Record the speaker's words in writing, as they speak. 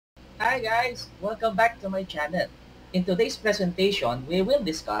Hi guys, welcome back to my channel. In today's presentation, we will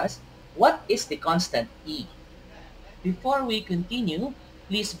discuss what is the constant E. Before we continue,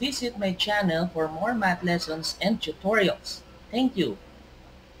 please visit my channel for more math lessons and tutorials. Thank you.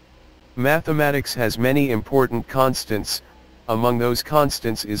 Mathematics has many important constants. Among those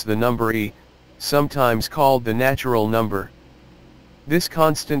constants is the number e, sometimes called the natural number. This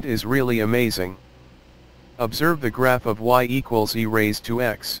constant is really amazing. Observe the graph of y equals e raised to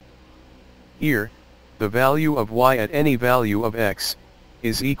x. Here, the value of y at any value of x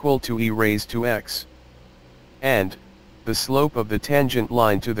is equal to e raised to x. And the slope of the tangent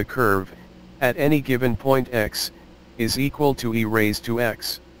line to the curve at any given point x is equal to e raised to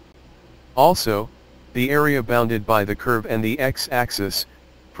x. Also, the area bounded by the curve and the x-axis,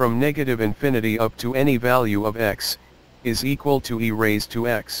 from negative infinity up to any value of x, is equal to e raised to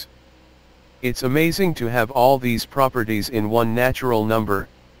x. It's amazing to have all these properties in one natural number,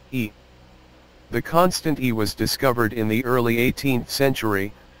 e. The constant e was discovered in the early 18th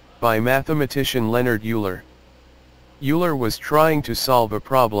century, by mathematician Leonhard Euler. Euler was trying to solve a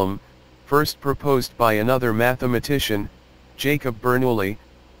problem, first proposed by another mathematician, Jakob Bernoulli,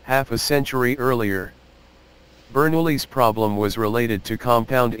 half a century earlier. Bernoulli's problem was related to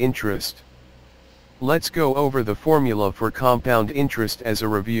compound interest. Let's go over the formula for compound interest as a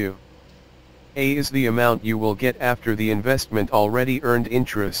review. A is the amount you will get after the investment already earned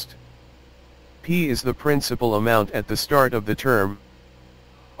interest. P is the principal amount at the start of the term.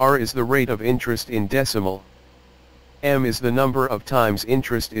 R is the rate of interest in decimal. M is the number of times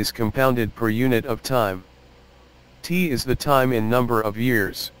interest is compounded per unit of time. T is the time in number of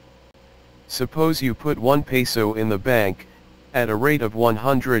years. Suppose you put 1 peso in the bank, at a rate of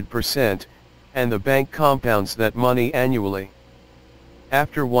 100%, and the bank compounds that money annually.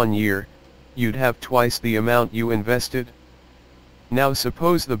 After 1 year, you'd have twice the amount you invested. Now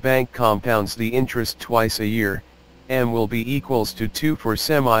suppose the bank compounds the interest twice a year, M will be equals to 2 for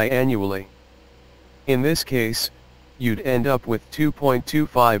semi-annually. In this case, you'd end up with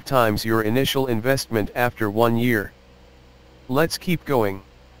 2.25 times your initial investment after 1 year. Let's keep going.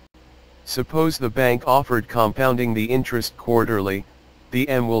 Suppose the bank offered compounding the interest quarterly, the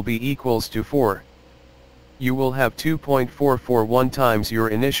M will be equals to 4. You will have 2.441 times your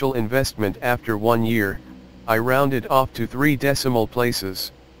initial investment after 1 year, I rounded off to 3 decimal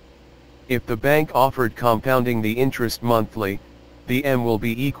places. If the bank offered compounding the interest monthly, the M will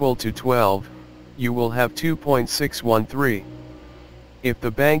be equal to 12, you will have 2.613. If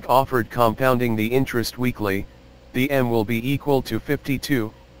the bank offered compounding the interest weekly, the M will be equal to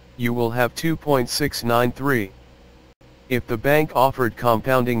 52, you will have 2.693. If the bank offered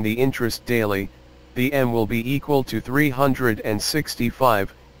compounding the interest daily, the M will be equal to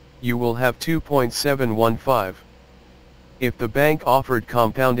 365, you will have 2.715. If the bank offered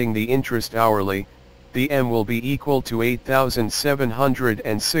compounding the interest hourly, the M will be equal to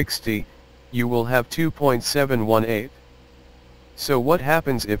 8,760, you will have 2.718. So what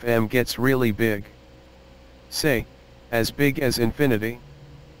happens if M gets really big? Say, as big as infinity?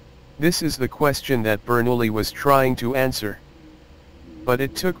 This is the question that Bernoulli was trying to answer. But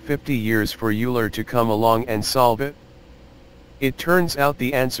it took 50 years for Euler to come along and solve it. It turns out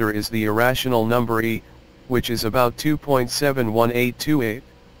the answer is the irrational number e, which is about 2.71828.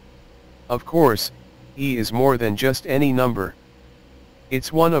 Of course, e is more than just any number.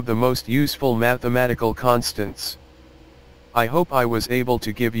 It's one of the most useful mathematical constants. I hope I was able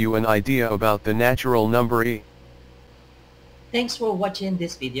to give you an idea about the natural number e. Thanks for watching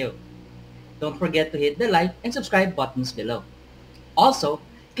this video. Don't forget to hit the like and subscribe buttons below. Also,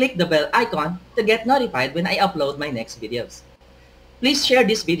 click the bell icon to get notified when I upload my next videos. Please share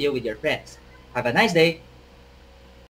this video with your friends. Have a nice day!